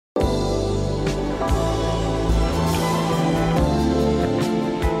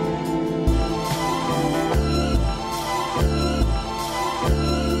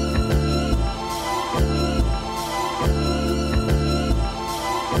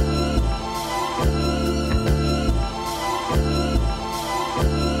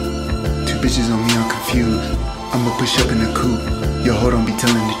bitches on me, I'm confused. I'ma push up in the coupe. Your hoe don't be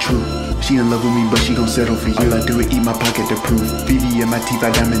telling the truth. She in love with me, but she gon' settle for you. All I do is eat my pocket to prove. BB in my teeth,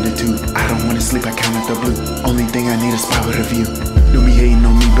 I diamond the tooth. I don't wanna sleep, I count up the blue. Only thing I need is spot with a view. Don't be hating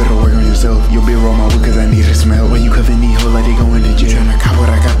on me, better work on yourself. You'll be roll my wood cause I need a smell. Why you cuffin' these hoes like they going to jail? Tryna cop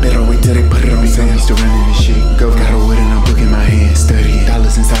what I got, better wait till they put it on sale. I'm still running this shit. Go. Got a wood and a book in my hand, studying.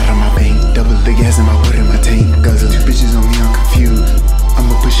 Dollars inside of my bank. Double the gas in my wood in my tank. Guzzle. Two bitches on me, I'm confused.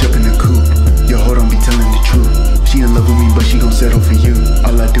 I'ma push up in the coupe. Your hoe don't be telling the truth. She in love with me, but she gon' settle for you.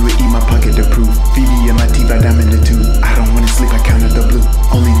 All I do is eat my pocket to prove. BB in my teeth, I diamond the tooth. I don't wanna sleep, I count up the blue.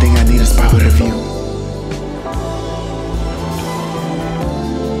 Only thing I need is spot with a view.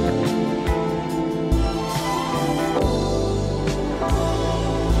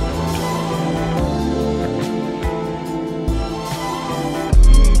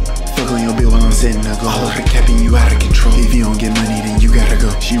 Fuck on your bill while I'm setting a goal. All of the capping, you out of control. If you don't get money, then you gotta go.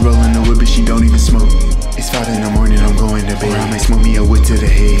 She rollin' the whip, but she don't even smoke. It's 5 in the morning, I'm going to bed. Or I might smoke me a wood to the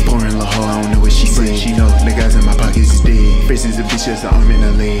head. Pouring la hoe, I don't know what she said. She know the guys in my pockets is dead. Faces a bitch, just an arm and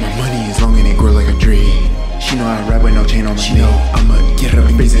a leg. My money is long and it grow like a dread. She know I rap with no chain on my neck. I'ma get up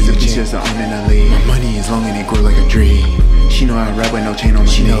and faces a bitch, just an arm and a leg. My money is long and it grow like a dread. She know I rap with no chain on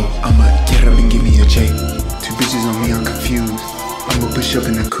my neck. I'ma get up and give me a check. Two bitches on me, I'm confused. I'ma push up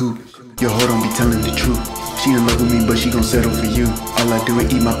in the coupe. Your hoe don't be telling the truth. She in love with me, but she gon' settle for you. All I do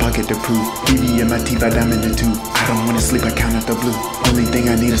is eat my pocket to prove. BB in my teeth, I diamond the tooth. I don't wanna sleep, I count up the blue. Only thing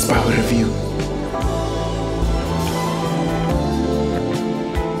I need is spot with a view.